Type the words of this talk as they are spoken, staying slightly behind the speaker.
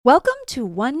Welcome to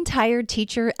One Tired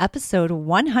Teacher, episode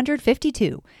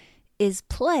 152. Is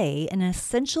play an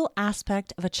essential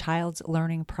aspect of a child's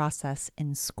learning process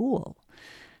in school?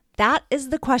 That is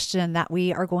the question that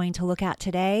we are going to look at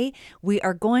today. We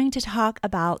are going to talk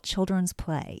about children's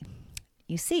play.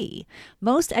 You see,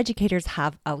 most educators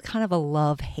have a kind of a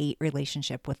love-hate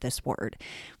relationship with this word.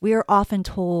 We are often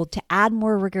told to add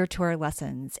more rigor to our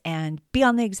lessons and be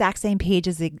on the exact same page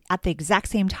at the exact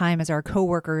same time as our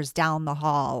coworkers down the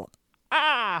hall.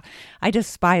 I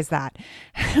despise that.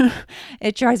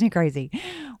 It drives me crazy.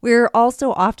 We're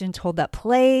also often told that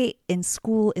play in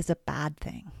school is a bad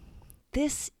thing.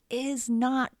 This is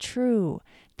not true.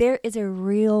 There is a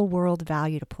real world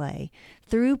value to play.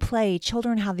 Through play,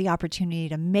 children have the opportunity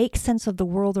to make sense of the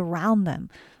world around them.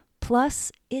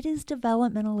 Plus, it is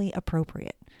developmentally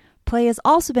appropriate. Play has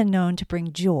also been known to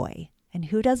bring joy. And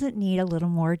who doesn't need a little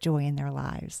more joy in their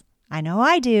lives? I know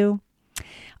I do.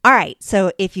 All right,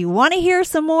 so if you want to hear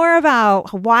some more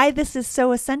about why this is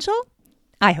so essential,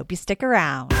 I hope you stick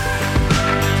around.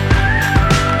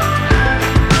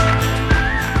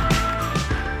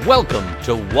 Welcome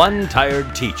to One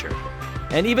Tired Teacher.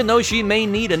 And even though she may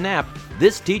need a nap,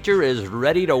 this teacher is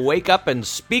ready to wake up and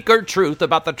speak her truth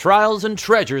about the trials and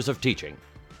treasures of teaching.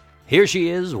 Here she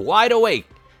is, wide awake.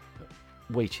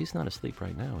 Wait, she's not asleep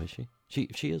right now, is she?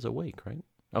 She is awake, right?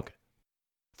 Okay.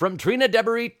 From Trina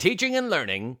Debery Teaching and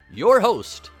Learning, your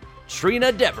host,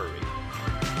 Trina Debery.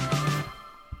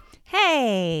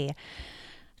 Hey!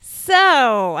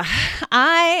 So,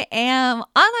 I am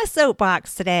on a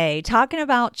soapbox today talking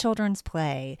about children's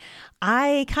play.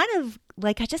 I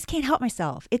just can't help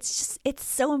myself. It's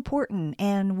so important.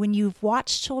 And when you've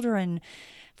watched children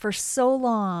for so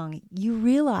long, you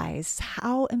realize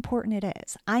how important it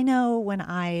is. I know when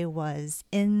I was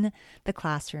in the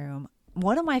classroom,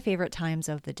 one of my favorite times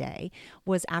of the day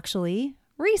was actually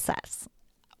recess.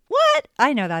 What?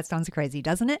 I know that sounds crazy,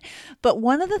 doesn't it? But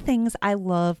one of the things I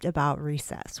loved about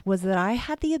recess was that I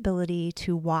had the ability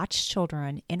to watch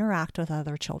children interact with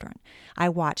other children. I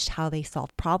watched how they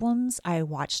solved problems. I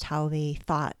watched how they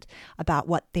thought about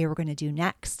what they were going to do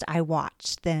next. I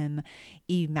watched them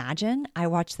imagine. I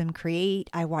watched them create.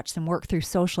 I watched them work through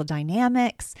social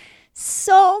dynamics.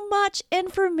 So much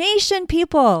information,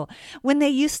 people. When they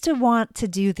used to want to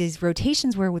do these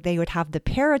rotations where they would have the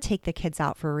para take the kids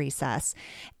out for recess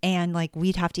and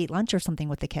we'd have to eat lunch or something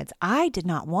with the kids. I did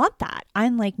not want that.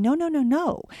 I'm like,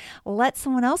 no. Let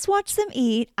someone else watch them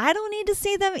eat. I don't need to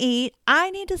see them eat. I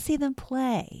need to see them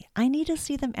play. I need to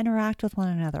see them interact with one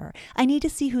another. I need to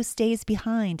see who stays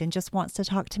behind and just wants to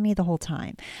talk to me the whole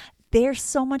time. There's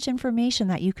so much information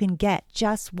that you can get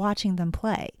just watching them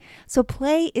play. So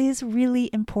play is really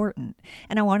important,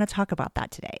 and I want to talk about that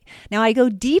today. Now, I go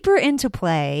deeper into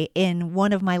play in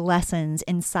one of my lessons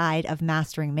inside of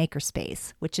Mastering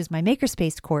Makerspace, which is my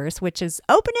Makerspace course, which is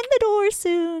opening the door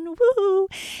soon. Woohoo!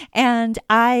 And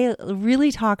I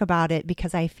really talk about it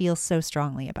because I feel so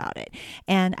strongly about it,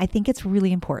 and I think it's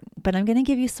really important. But I'm going to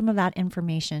give you some of that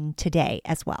information today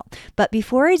as well. But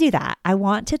before I do that, I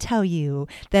want to tell you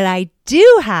that I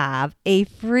do have a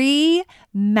free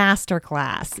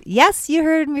masterclass. Yes, you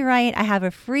heard me right. I have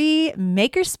a free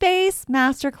Makerspace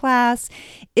masterclass.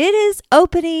 It is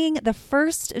opening. The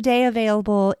first day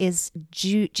available is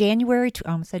January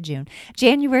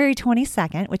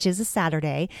 22nd, which is a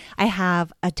Saturday. I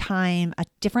have a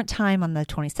different time on the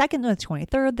 22nd, the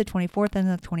 23rd, the 24th, and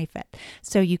the 25th.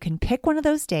 So you can pick one of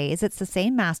those days. It's the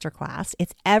same masterclass.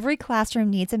 It's Every Classroom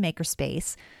Needs a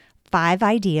Makerspace. 5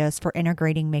 ideas for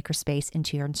integrating Makerspace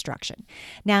into your instruction.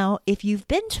 Now, if you've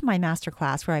been to my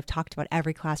masterclass where I've talked about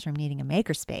every classroom needing a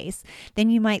Makerspace, then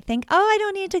you might think, I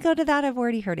don't need to go to that. I've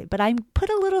already heard it. But I put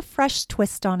a little fresh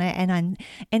twist on it. And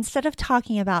instead of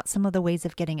talking about some of the ways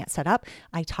of getting it set up,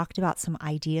 I talked about some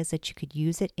ideas that you could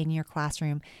use it in your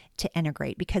classroom to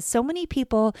integrate. Because so many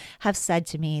people have said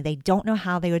to me, they don't know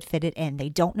how they would fit it in. They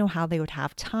don't know how they would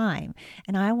have time.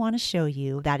 And I want to show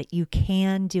you that you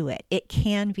can do it. It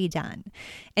can be done.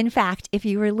 In fact, if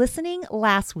you were listening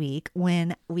last week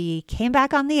when we came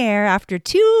back on the air after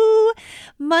 2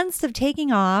 months of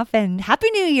taking off, and Happy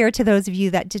New Year to those of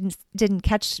you that didn't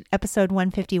catch episode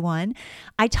 151,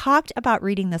 I talked about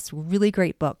reading this really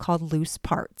great book called Loose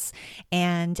Parts.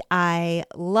 And I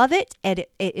love it. And it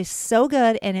is so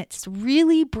good. And it's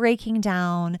really breaking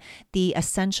down the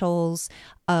essentials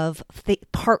of the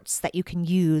parts that you can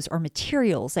use or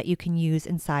materials that you can use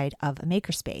inside of a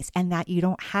makerspace, and that you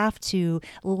don't have to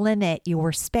limit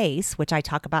your space, which I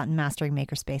talk about in Mastering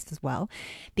Makerspace as well,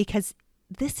 because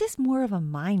this is more of a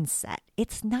mindset.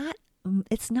 It's not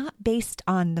based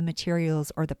on the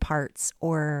materials or the parts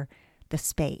or the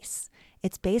space.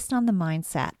 It's based on the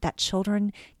mindset that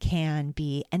children can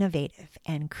be innovative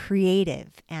and creative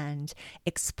and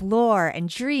explore and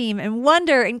dream and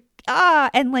wonder and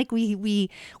like we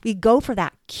go for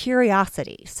that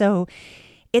curiosity. So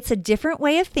it's a different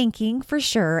way of thinking for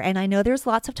sure. And I know there's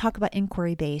lots of talk about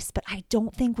inquiry based, but I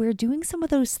don't think we're doing some of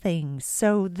those things.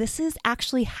 So this is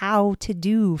actually how to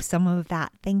do some of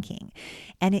that thinking.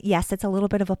 And yes, it's a little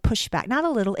bit of a pushback. Not a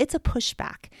little, it's a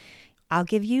pushback. I'll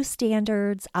give you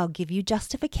standards. I'll give you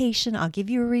justification. I'll give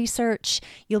you research.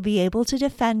 You'll be able to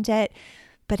defend it.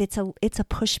 But it's a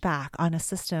pushback on a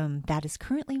system that is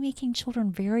currently making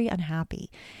children very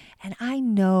unhappy. And I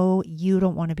know you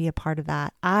don't want to be a part of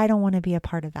that. I don't want to be a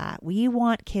part of that. We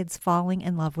want kids falling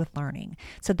in love with learning.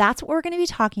 So that's what we're going to be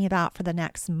talking about for the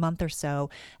next month or so,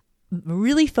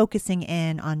 really focusing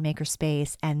in on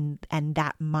Makerspace and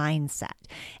that mindset.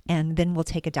 And then we'll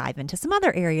take a dive into some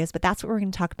other areas, but that's what we're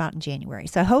going to talk about in January.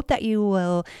 So I hope that you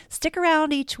will stick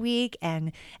around each week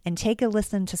and take a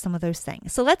listen to some of those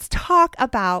things. So let's talk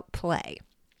about play.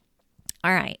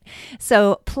 All right.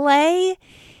 So play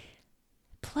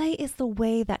is the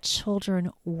way that children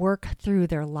work through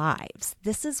their lives.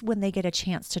 This is when they get a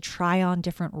chance to try on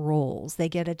different roles. They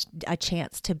get a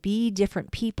chance to be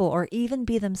different people or even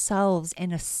be themselves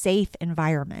in a safe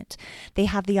environment. They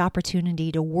have the opportunity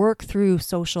to work through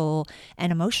social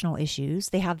and emotional issues.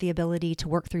 They have the ability to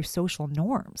work through social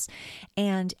norms.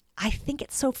 And I think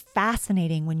it's so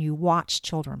fascinating when you watch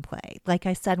children play. Like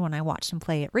I said, when I watched them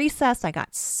play at recess, I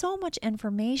got so much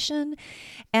information,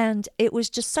 and it was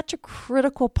just such a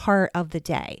critical part of the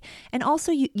day. And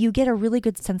also you get a really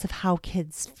good sense of how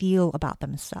kids feel about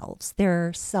themselves,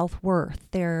 their self-worth,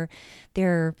 their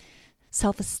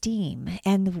self-esteem.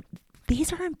 And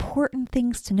these are important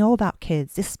things to know about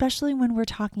kids, especially when we're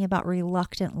talking about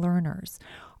reluctant learners.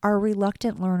 Are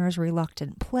reluctant learners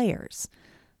reluctant players?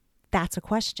 That's a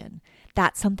question.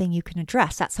 That's something you can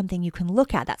address. That's something you can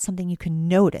look at. That's something you can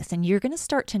notice. And you're going to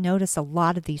start to notice a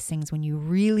lot of these things when you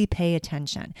really pay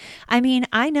attention. I mean,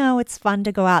 I know it's fun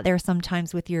to go out there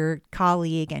sometimes with your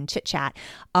colleague and chit chat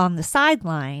on the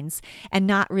sidelines and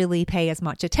not really pay as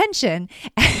much attention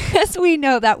as we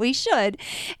know that we should.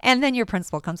 And then your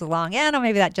principal comes along, and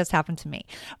maybe that just happened to me.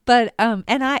 But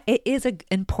it is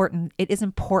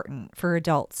important for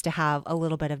adults to have a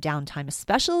little bit of downtime,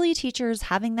 especially teachers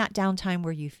having that downtime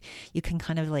where you can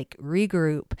kind of like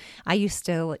regroup. I used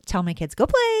to tell my kids, go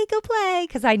play,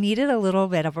 because I needed a little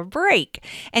bit of a break.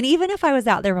 And even if I was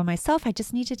out there by myself, I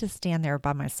just needed to stand there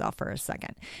by myself for a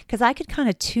second, because I could kind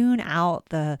of tune out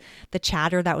the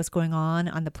chatter that was going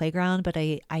on the playground, but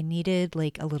I needed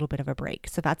like a little bit of a break.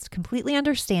 So that's completely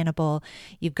understandable.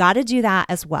 You've got to do that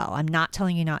as well. I'm not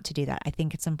telling you not to do that. I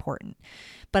think it's important.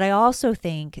 But I also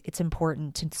think it's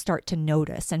important to start to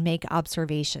notice and make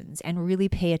observations and really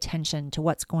pay attention to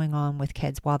what's going on with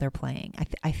kids while they're playing.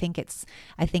 I think it's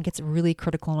really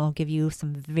critical, and I'll give you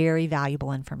some very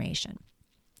valuable information.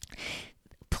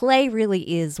 Play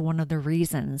really is one of the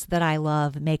reasons that I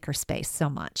love Makerspace so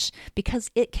much,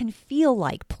 because it can feel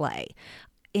like play.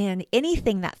 And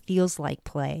anything that feels like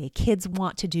play, kids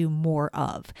want to do more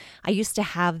of. I used to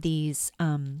have these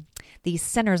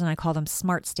centers, and I call them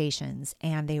smart stations,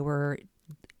 and they were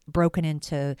broken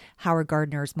into Howard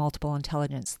Gardner's multiple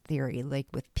intelligence theory, like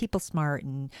with people smart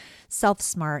and self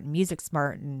smart and music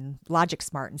smart and logic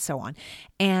smart and so on.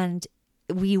 And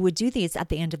we would do these at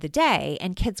the end of the day,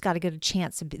 and kids got to get a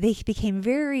chance. They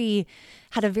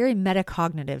had a very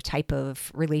metacognitive type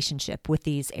of relationship with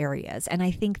these areas. And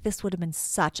I think this would have been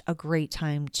such a great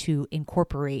time to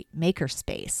incorporate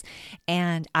Makerspace.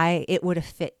 And it would have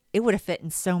fit in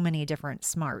so many different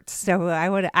smarts. So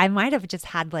I might have just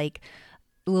had like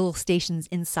little stations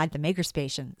inside the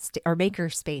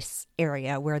Makerspace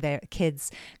area where the kids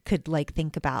could like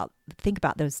think about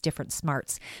those different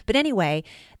smarts. But anyway,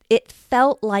 it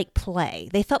felt like play.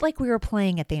 They felt like we were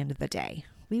playing at the end of the day.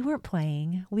 We weren't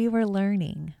playing. We were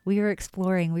learning. We were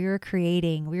exploring. We were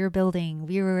creating. We were building.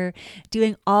 We were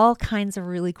doing all kinds of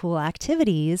really cool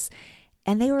activities.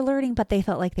 And they were learning, but they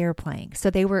felt like they were playing. So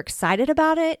they were excited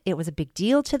about it. It was a big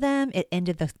deal to them. It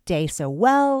ended the day so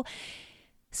well.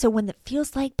 So when it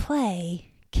feels like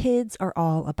play, kids are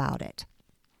all about it.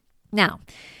 Now,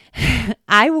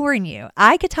 I warn you,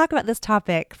 I could talk about this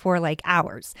topic for like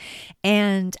hours.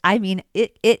 And I mean,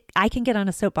 I can get on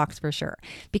a soapbox for sure,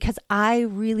 because I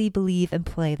really believe in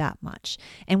play that much.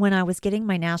 And when I was getting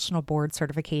my national board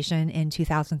certification in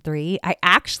 2003, I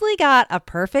actually got a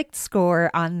perfect score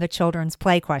on the children's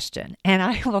play question. And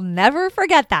I will never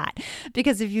forget that,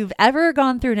 because if you've ever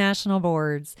gone through national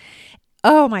boards,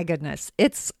 oh my goodness,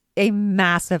 it's a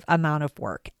massive amount of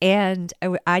work. And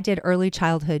I did early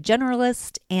childhood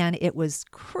generalist, and it was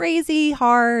crazy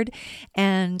hard.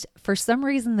 And for some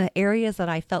reason, the areas that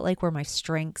I felt like were my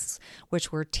strengths,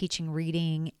 which were teaching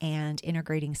reading and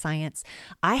integrating science,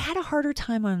 I had a harder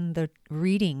time on the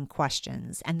reading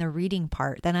questions and the reading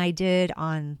part than I did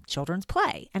on children's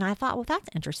play. And I thought, well, that's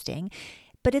interesting.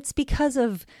 But it's because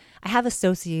of, I have a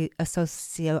sociology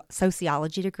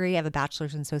degree. I have a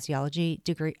bachelor's in sociology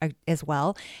degree as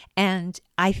well. And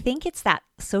I think it's that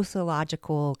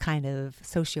sociological kind of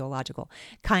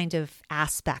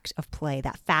aspect of play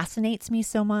that fascinates me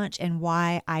so much, and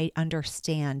why I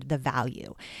understand the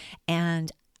value.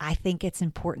 And I think it's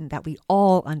important that we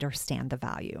all understand the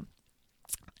value.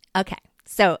 Okay.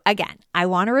 So again, I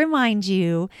want to remind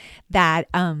you that,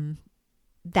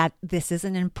 that this is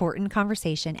an important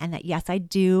conversation, and that yes, I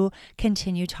do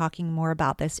continue talking more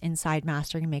about this inside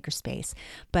Mastering Makerspace,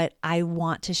 but I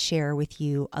want to share with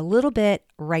you a little bit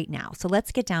right now. So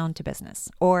let's get down to business,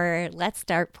 or let's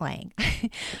start playing.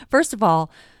 First of all,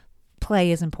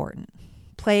 play is important.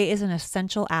 Play is an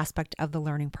essential aspect of the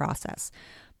learning process.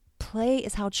 Play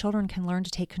is how children can learn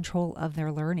to take control of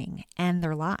their learning and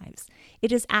their lives.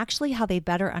 It is actually how they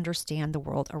better understand the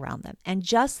world around them. And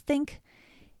just think,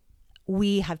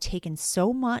 we have taken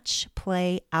so much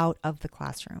play out of the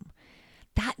classroom.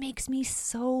 That makes me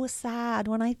so sad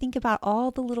when I think about all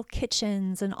the little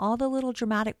kitchens and all the little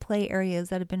dramatic play areas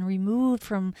that have been removed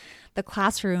from the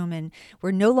classroom, and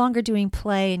we're no longer doing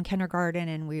play in kindergarten,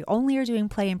 and we only are doing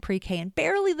play in pre-K, and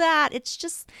barely that. It's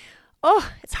just,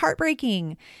 it's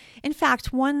heartbreaking. In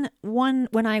fact, when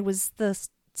I was the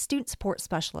student support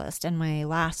specialist in my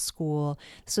last school,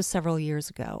 this was several years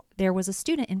ago, there was a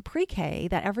student in pre-K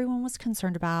that everyone was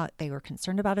concerned about. They were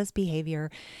concerned about his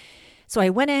behavior. So I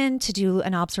went in to do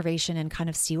an observation and kind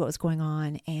of see what was going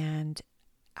on. And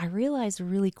I realized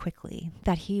really quickly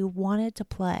that he wanted to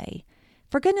play.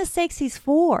 For goodness sakes, he's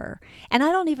 4. And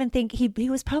I don't even think he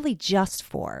was probably just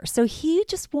 4. So he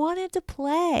just wanted to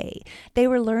play. They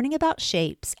were learning about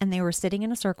shapes, and they were sitting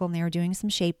in a circle, and they were doing some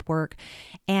shape work.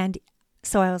 And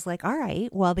so I was like, all right,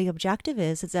 well, the objective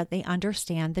is that they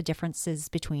understand the differences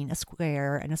between a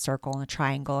square and a circle and a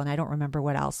triangle. And I don't remember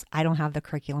what else. I don't have the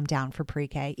curriculum down for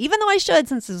pre-K, even though I should,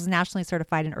 since it was nationally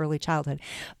certified in early childhood.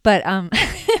 But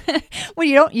when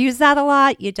you don't use that a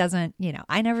lot, it doesn't,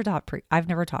 I've never taught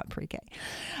pre-K.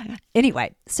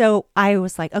 Anyway, so I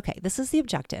was like, okay, this is the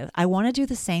objective. I want to do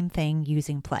the same thing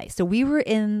using play. So we were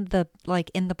in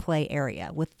the play area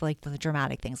with like the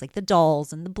dramatic things, like the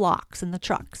dolls and the blocks and the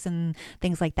trucks and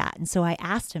things like that. And so I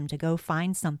asked him to go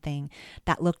find something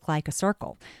that looked like a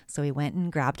circle. So he went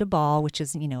and grabbed a ball, which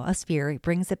is, a sphere. He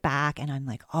brings it back, and I'm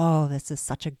like, oh, this is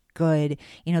such a good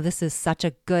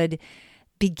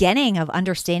beginning of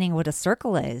understanding what a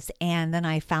circle is. And then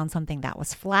I found something that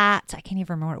was flat. I can't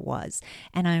even remember what it was.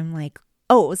 And I'm like,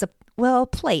 oh, it was a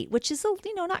plate, which is,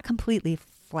 not completely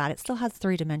flat. It still has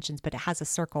 3 dimensions, but it has a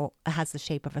circle. It has the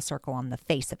shape of a circle on the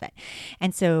face of it.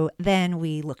 And so then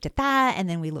we looked at that, and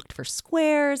then we looked for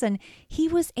squares, and he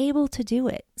was able to do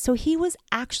it. So he was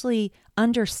actually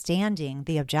understanding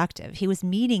the objective. He was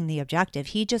meeting the objective.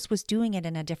 He just was doing it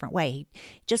in a different way. He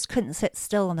just couldn't sit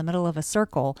still in the middle of a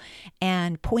circle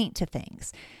and point to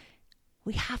things.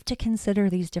 We have to consider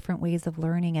these different ways of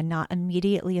learning and not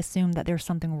immediately assume that there's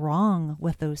something wrong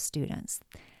with those students.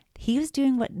 He was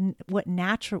doing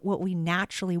what we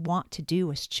naturally want to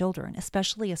do as children,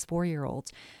 especially as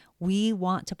 4-year-olds. We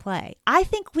want to play. I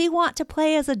think we want to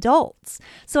play as adults.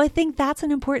 So I think that's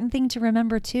an important thing to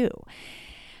remember too.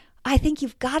 I think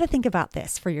you've got to think about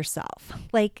this for yourself.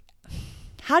 Like,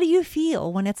 how do you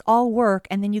feel when it's all work,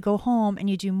 and then you go home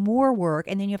and you do more work,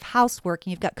 and then you have housework,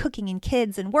 and you've got cooking and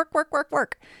kids and work?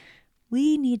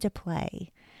 We need to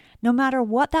play. No matter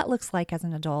what that looks like as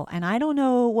an adult. And I don't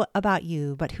know about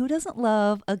you, but who doesn't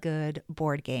love a good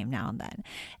board game now and then?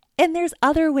 And there's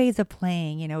other ways of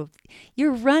playing.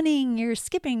 You're running, you're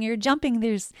skipping, you're jumping.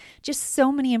 There's just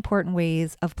so many important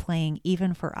ways of playing,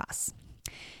 even for us.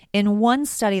 In one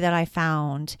study that I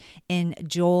found in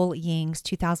Joel Ying's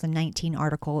 2019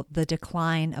 article, The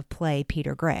Decline of Play,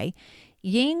 Peter Gray,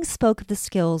 Ying spoke of the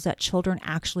skills that children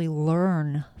actually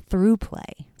learn through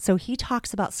play. So he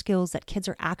talks about skills that kids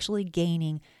are actually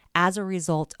gaining as a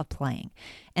result of playing.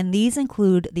 And these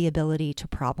include the ability to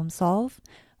problem solve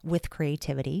with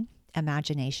creativity,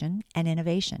 imagination, and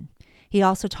innovation. He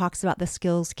also talks about the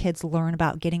skills kids learn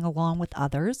about getting along with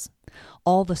others,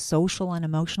 all the social and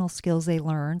emotional skills they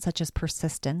learn, such as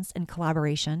persistence and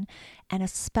collaboration, and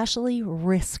especially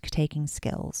risk-taking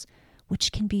skills,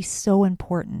 which can be so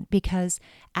important because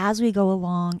as we go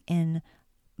along in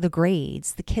the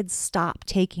grades, the kids stop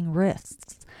taking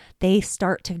risks. They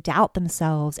start to doubt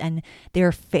themselves, and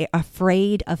they're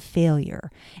afraid of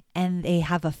failure, and they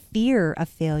have a fear of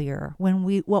failure when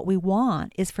what we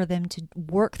want is for them to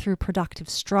work through productive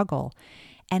struggle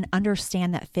and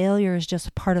understand that failure is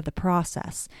just part of the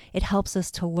process. It helps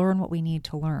us to learn what we need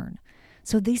to learn.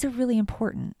 So these are really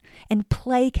important, and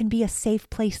play can be a safe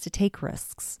place to take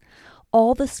risks.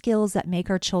 All the skills that make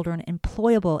our children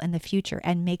employable in the future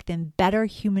and make them better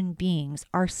human beings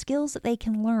are skills that they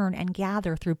can learn and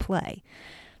gather through play.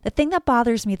 The thing that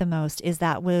bothers me the most is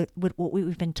that what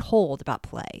we've been told about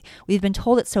play. We've been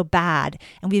told it's so bad,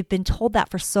 and we've been told that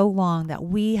for so long that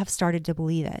we have started to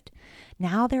believe it.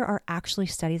 Now there are actually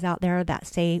studies out there that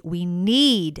say we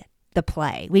need the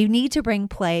play. We need to bring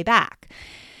play back.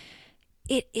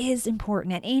 It is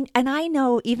important. And I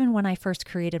know even when I first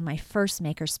created my first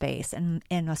makerspace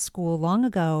in a school long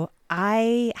ago,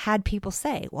 I had people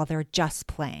say, well, they're just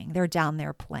playing. They're down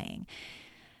there playing.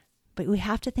 But we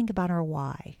have to think about our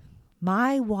why.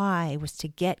 My why was to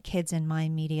get kids in my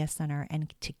media center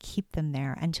and to keep them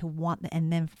there and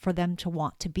then for them to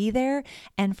want to be there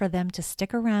and for them to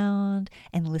stick around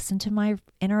and listen to my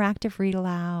interactive read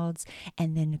alouds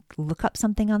and then look up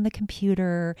something on the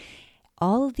computer.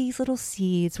 All of these little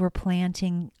seeds were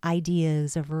planting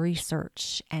ideas of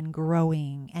research and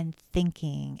growing and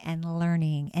thinking and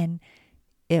learning, and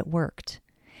it worked.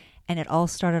 And it all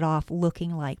started off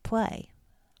looking like play,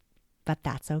 but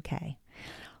that's okay.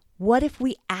 What if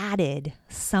we added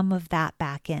some of that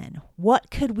back in? What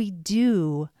could we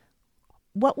do?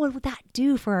 What would that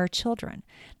do for our children?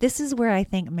 This is where I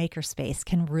think Makerspace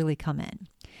can really come in.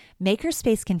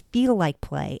 Makerspace can feel like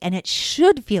play, and it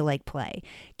should feel like play.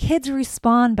 Kids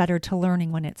respond better to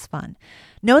learning when it's fun.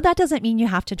 No, that doesn't mean you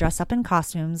have to dress up in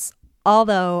costumes,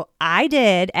 although I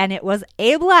did, and it was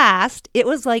a blast. It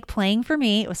was like playing for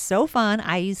me. It was so fun.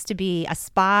 I used to be a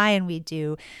spy, and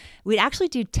we'd actually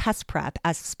do test prep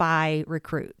as spy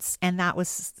recruits, and that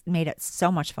made it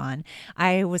so much fun.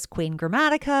 I was Queen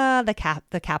Grammatica,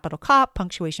 the Capital Cop,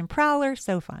 Punctuation Prowler,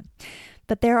 so fun.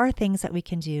 But there are things that we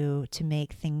can do to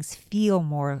make things feel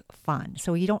more fun.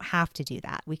 So you don't have to do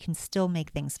that. We can still make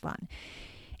things fun.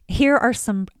 Here are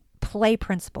some play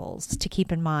principles to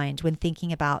keep in mind when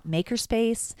thinking about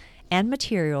makerspace and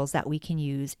materials that we can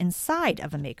use inside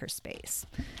of a makerspace.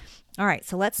 All right,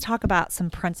 so let's talk about some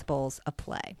principles of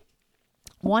play.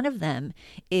 One of them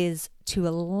is to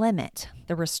limit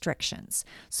the restrictions.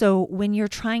 So when you're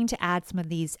trying to add some of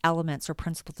these elements or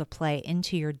principles of play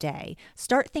into your day,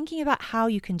 start thinking about how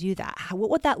you can do that. What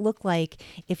would that look like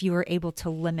if you were able to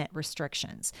limit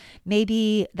restrictions?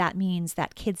 Maybe that means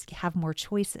that kids have more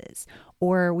choices,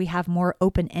 or we have more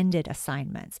open-ended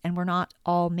assignments, and we're not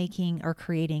all making or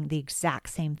creating the exact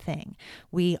same thing.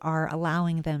 We are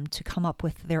allowing them to come up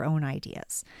with their own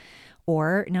ideas.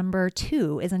 Or number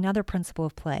 2 is another principle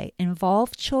of play.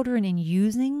 Involve children in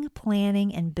using,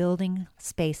 planning, and building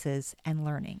spaces and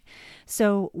learning.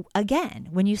 So again,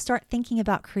 when you start thinking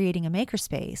about creating a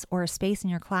makerspace or a space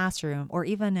in your classroom or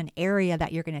even an area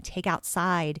that you're going to take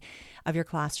outside of your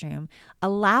classroom,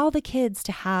 allow the kids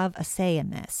to have a say in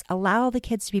this. Allow the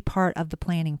kids to be part of the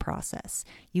planning process.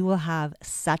 You will have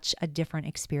such a different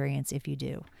experience if you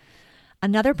do.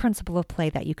 Another principle of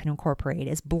play that you can incorporate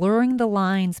is blurring the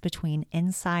lines between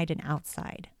inside and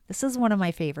outside. This is one of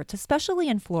my favorites, especially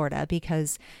in Florida,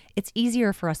 because it's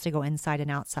easier for us to go inside and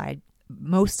outside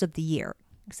most of the year,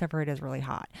 except for it is really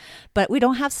hot. But we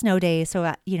don't have snow days,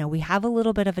 so we have a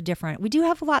little bit of we do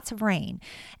have lots of rain,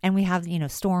 and we have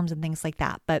storms and things like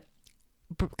that. But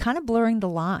kind of blurring the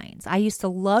lines. I used to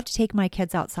love to take my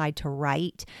kids outside to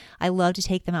write. I love to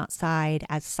take them outside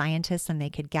as scientists, and they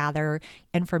could gather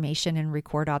information and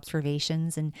record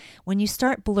observations. And when you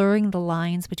start blurring the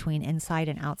lines between inside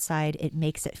and outside, it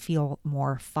makes it feel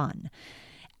more fun.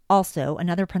 Also,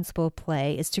 another principle of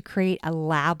play is to create a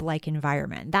lab-like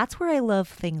environment. That's where I love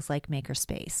things like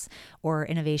Makerspace or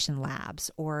Innovation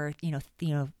Labs or,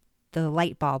 the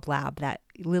light bulb lab that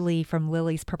Lily from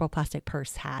Lily's Purple Plastic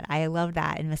Purse had. I love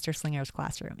that in Mr. Slinger's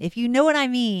classroom. If you know what I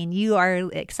mean, you are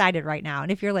excited right now.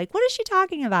 And if you're like, what is she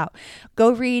talking about?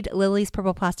 Go read Lily's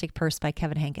Purple Plastic Purse by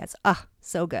Kevin Hankins. Oh,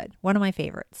 so good. One of my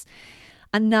favorites.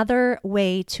 Another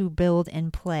way to build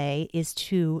and play is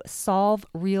to solve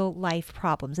real life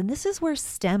problems. And this is where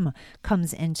STEM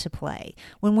comes into play.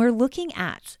 When we're looking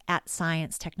at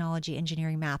science, technology,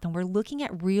 engineering, math, and we're looking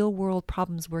at real world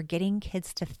problems, we're getting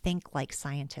kids to think like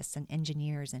scientists and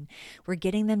engineers, and we're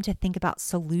getting them to think about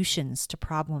solutions to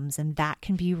problems. And that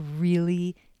can be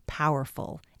really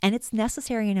powerful, and it's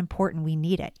necessary and important. We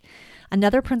need it.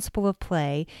 Another principle of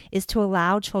play is to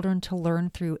allow children to learn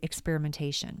through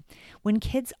experimentation. When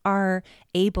kids are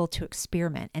able to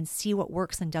experiment and see what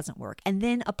works and doesn't work, and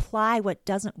then apply what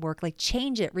doesn't work, like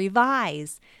change it,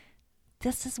 revise,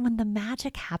 this is when the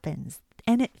magic happens,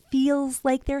 and it feels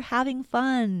like they're having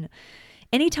fun.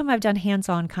 Anytime I've done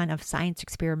hands-on kind of science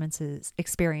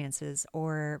experiences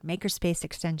or makerspace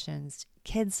extensions,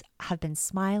 kids have been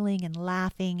smiling and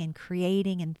laughing and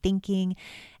creating and thinking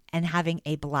and having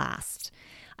a blast.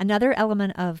 Another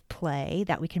element of play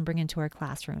that we can bring into our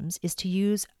classrooms is to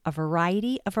use a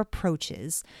variety of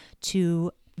approaches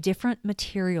to different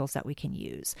materials that we can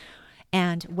use.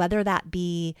 And whether that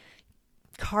be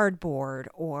cardboard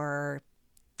or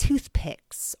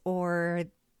toothpicks or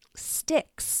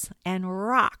sticks and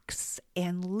rocks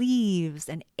and leaves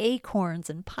and acorns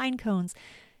and pine cones,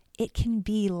 it can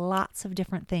be lots of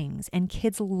different things, and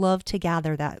kids love to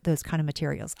gather those kind of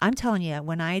materials. I'm telling you,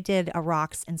 when I did a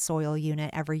rocks and soil unit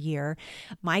every year,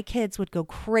 my kids would go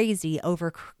crazy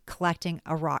over collecting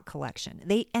a rock collection.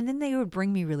 And then they would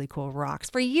bring me really cool rocks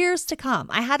for years to come.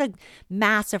 I had a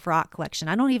massive rock collection.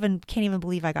 I can't even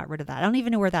believe I got rid of that. I don't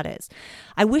even know where that is.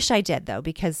 I wish I did though,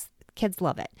 because kids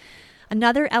love it.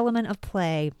 Another element of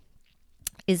play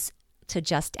is to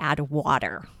just add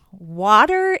water.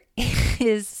 Water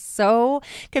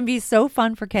can be so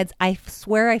fun for kids. I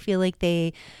swear I feel like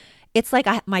it's like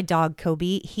my dog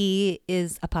Kobe. He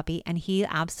is a puppy and he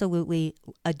absolutely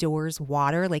adores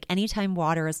water. Like anytime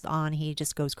water is on, he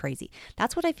just goes crazy.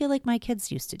 That's what I feel like my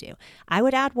kids used to do. I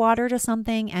would add water to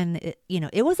something and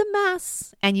it was a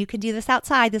mess, and you can do this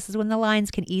outside. This is when the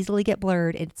lines can easily get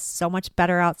blurred. It's so much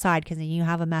better outside because then you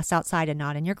have a mess outside and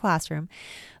not in your classroom.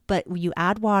 But you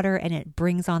add water and it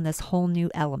brings on this whole new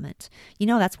element.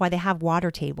 That's why they have water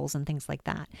tables and things like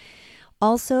that.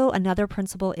 Also, another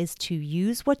principle is to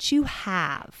use what you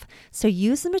have. So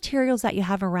use the materials that you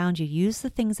have around you. Use the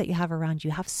things that you have around you.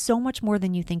 You have so much more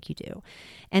than you think you do.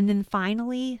 And then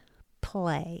finally,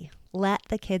 play. Let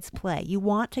the kids play. You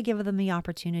want to give them the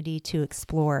opportunity to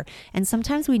explore. And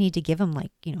sometimes we need to give them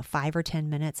 5 or 10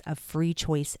 minutes of free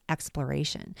choice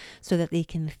exploration so that they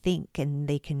can think and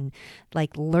they can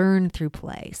learn through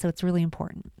play. So it's really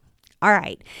important. All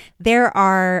right. There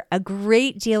are a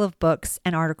great deal of books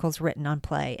and articles written on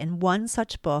play. And one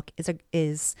such book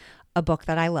is a book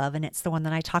that I love, and it's the one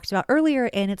that I talked about earlier,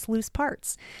 and it's Loose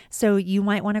Parts. So you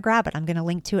might want to grab it. I'm going to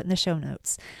link to it in the show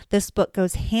notes. This book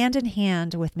goes hand in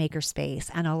hand with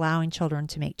Makerspace and allowing children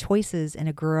to make choices and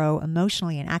to grow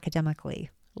emotionally and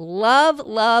academically. Love,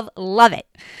 love, love it.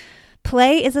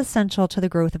 Play is essential to the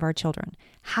growth of our children.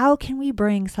 How can we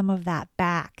bring some of that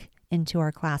back into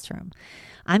our classroom?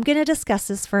 I'm going to discuss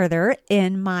this further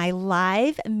in my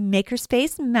live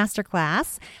Makerspace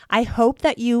Masterclass. I hope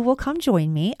that you will come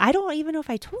join me. I don't even know if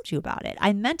I told you about it.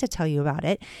 I meant to tell you about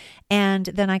it, and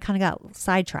then I kind of got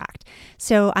sidetracked.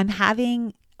 So I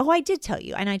did tell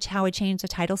you, and how I changed the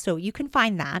title. So you can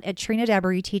find that at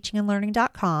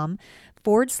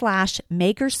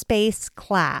TrinaDebry.com/Makerspace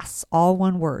class, all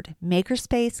one word,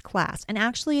 Makerspace class. And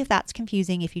actually, if that's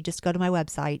confusing, if you just go to my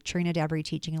website,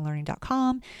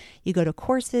 TrinaDebryTeachingandLearning.com, you go to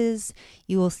courses,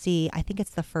 you will see, I think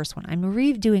it's the first one. I'm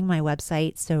redoing my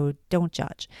website, so don't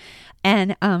judge.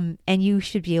 And you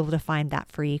should be able to find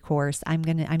that free course. I'm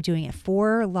doing it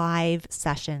 4 live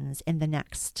sessions in the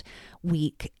next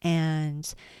week,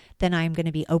 and then I'm going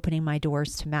to be opening my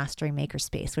doors to Mastering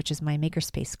Makerspace, which is my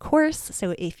Makerspace course.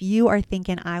 So if you are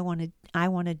thinking, I want to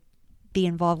be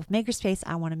involved with Makerspace,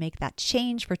 I want to make that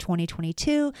change for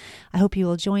 2022, I hope you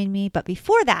will join me. But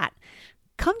before that,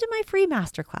 come to my free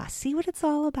masterclass. See what it's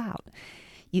all about.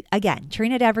 Again,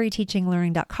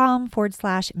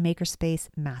 TrinaDebryTeachingandLearning.com/Makerspace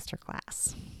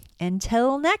Masterclass.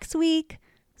 Until next week,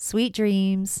 sweet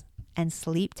dreams and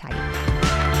sleep tight.